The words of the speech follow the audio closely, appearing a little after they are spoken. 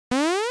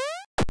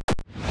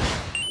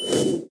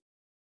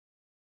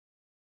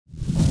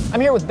I'm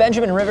here with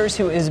Benjamin Rivers,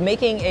 who is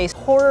making a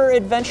horror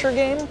adventure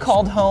game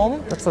called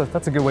Home.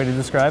 That's a good way to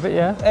describe it,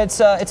 yeah. It's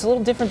a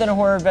little different than a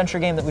horror adventure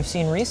game that we've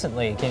seen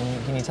recently.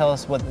 Can you tell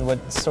us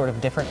what's sort of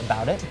different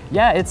about it?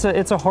 Yeah, it's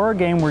a horror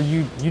game where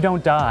you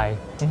don't die,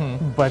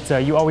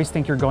 but you always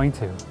think you're going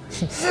to.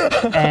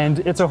 And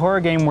it's a horror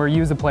game where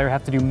you as a player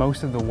have to do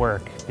most of the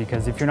work,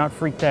 because if you're not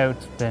freaked out,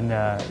 then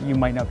you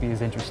might not be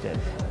as interested.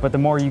 But the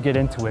more you get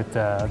into it,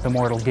 the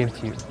more it'll give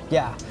to you.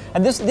 Yeah,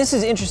 and this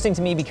is interesting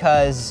to me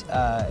because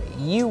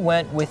you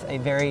went with a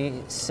very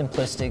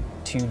simplistic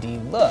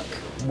 2D look,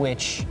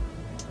 which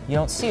you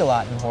don't see a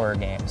lot in horror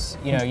games.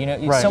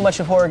 Right. So much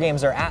of horror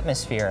games are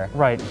atmosphere.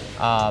 Right.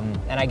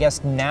 And I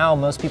guess now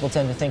most people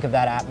tend to think of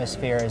that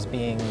atmosphere as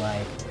being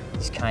like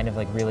these kind of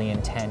like really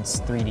intense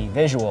 3D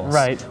visuals.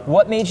 Right.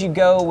 What made you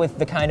go with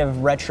the kind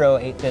of retro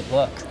 8-bit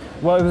look?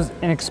 Well, it was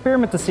an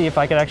experiment to see if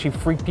I could actually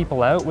freak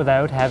people out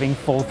without having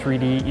full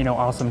 3D,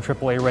 awesome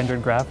AAA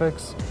rendered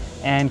graphics.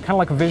 And kind of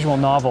like a visual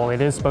novel,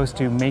 it is supposed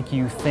to make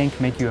you think,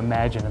 make you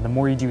imagine, and the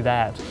more you do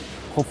that,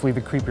 hopefully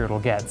the creepier it'll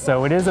get.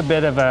 So it is a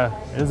bit of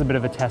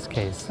a test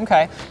case.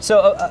 Okay. So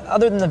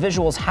other than the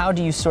visuals, how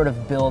do you sort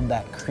of build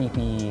that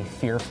creepy,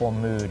 fearful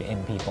mood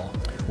in people?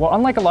 Well,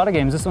 unlike a lot of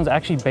games, this one's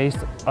actually based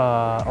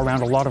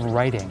around a lot of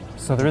writing.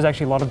 So there is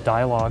actually a lot of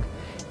dialogue,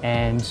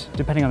 and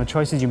depending on the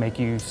choices you make,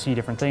 you see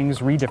different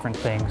things, read different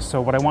things.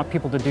 So what I want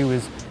people to do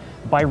is,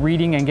 by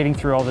reading and getting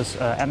through all this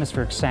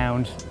atmospheric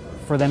sound,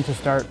 for them to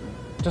start,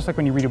 just like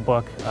when you read a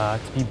book, to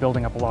be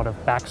building up a lot of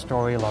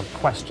backstory, a lot of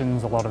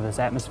questions, a lot of this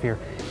atmosphere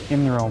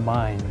in their own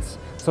minds.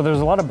 So there's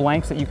a lot of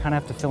blanks that you kind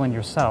of have to fill in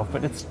yourself,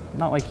 but it's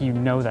not like you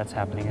know that's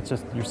happening, it's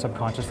just you're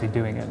subconsciously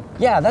doing it.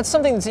 Yeah, that's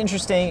something that's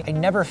interesting. I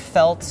never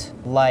felt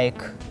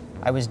like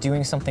I was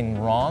doing something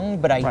wrong,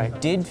 but I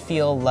did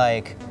feel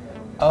like,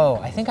 oh,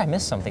 I think I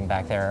missed something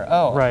back there.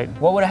 Oh,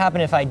 what would have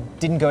happened if I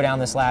didn't go down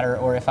this ladder,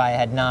 or if I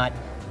had not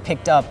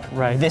picked up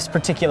this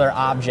particular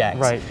object?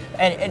 Right.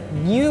 And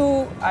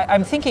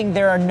I'm thinking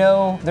there's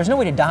no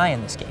way to die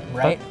in this game,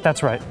 right?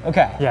 That's right.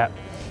 Okay. Yeah,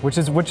 which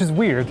is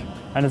weird,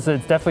 and it's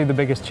definitely the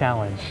biggest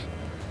challenge.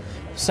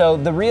 So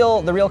the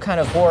real kind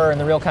of horror and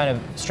the real kind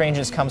of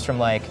strangeness comes from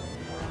like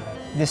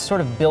this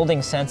sort of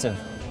building sense of,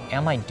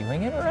 am I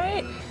doing it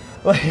right?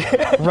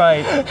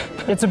 Right.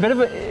 It's a bit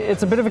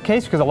of a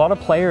case because a lot of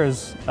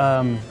players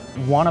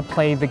want to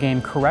play the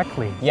game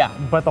correctly. Yeah.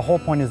 But the whole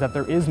point is that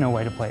there is no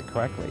way to play it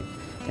correctly.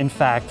 In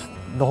fact,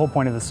 the whole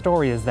point of the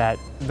story is that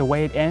the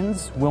way it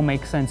ends will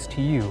make sense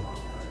to you.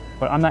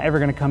 But I'm not ever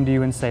going to come to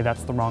you and say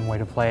that's the wrong way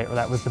to play it, or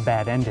that was the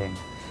bad ending.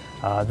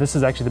 This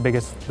is actually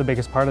the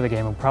biggest part of the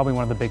game, and probably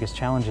one of the biggest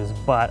challenges.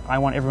 But I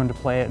want everyone to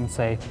play it and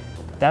say,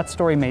 that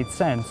story made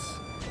sense.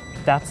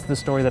 That's the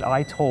story that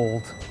I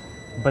told.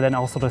 But then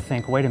also to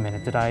think, wait a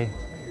minute, I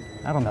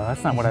don't know,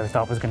 that's not what I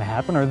thought was going to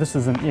happen, or this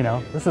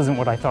isn't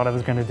what I thought I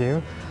was going to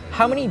do.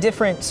 How many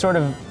different sort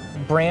of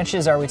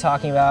branches are we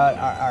talking about?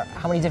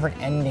 How many different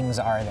endings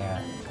are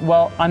there?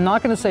 Well, I'm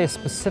not going to say a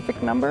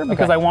specific number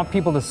because I want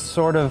people to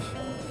sort of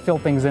fill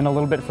things in a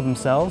little bit for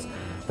themselves.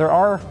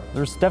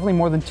 There's definitely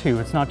more than two.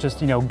 It's not just,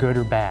 good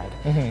or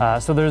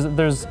bad. So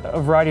there's a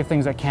variety of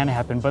things that can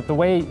happen, but the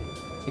way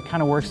it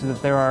kind of works is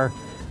that there are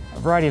a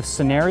variety of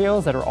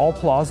scenarios that are all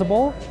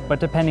plausible, but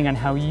depending on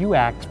how you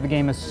act, the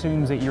game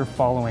assumes that you're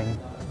following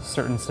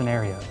certain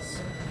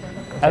scenarios.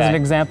 As an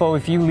example,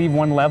 if you leave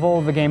one level,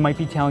 the game might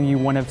be telling you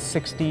one of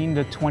 16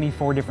 to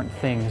 24 different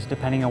things,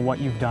 depending on what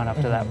you've done up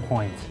to that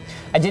point.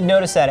 I did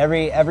notice that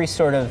every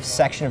sort of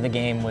section of the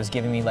game was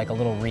giving me like a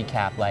little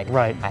recap, like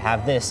I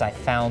have this, I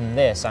found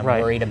this, I'm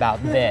worried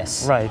about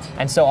this.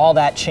 And so all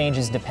that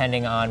changes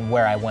depending on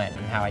where I went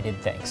and how I did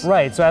things.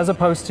 Right, so as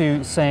opposed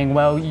to saying,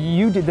 well,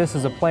 you did this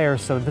as a player,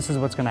 so this is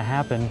what's going to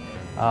happen,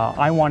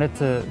 I want it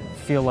to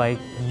feel like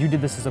you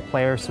did this as a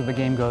player, so the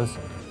game goes,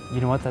 you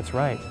know what, that's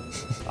right.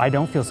 I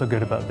don't feel so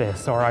good about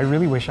this, or I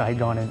really wish I had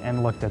gone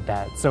and looked at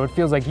that. So it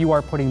feels like you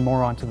are putting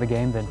more onto the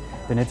game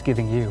than it's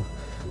giving you.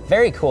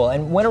 Very cool.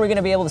 And when are we going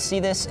to be able to see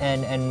this,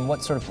 and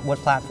what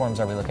platforms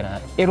are we looking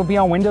at? It'll be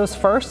on Windows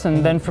first,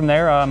 and then from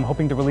there I'm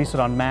hoping to release it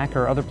on Mac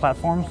or other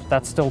platforms.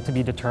 That's still to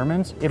be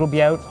determined. It'll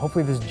be out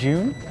hopefully this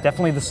June,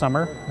 definitely the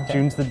summer.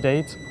 June's the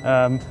date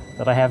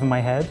that I have in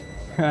my head.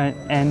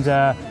 And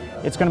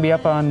it's going to be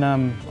up on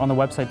the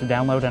website to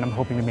download, and I'm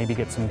hoping to maybe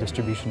get some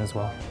distribution as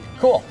well.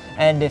 Cool.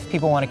 And if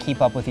people want to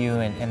keep up with you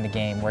and the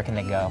game, where can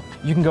they go?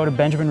 You can go to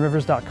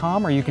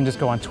benjaminrivers.com, or you can just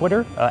go on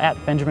Twitter at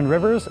Benjamin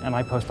Rivers, and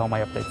I post all my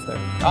updates there.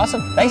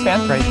 Awesome. Thanks,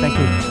 man. Great. Thank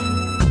you.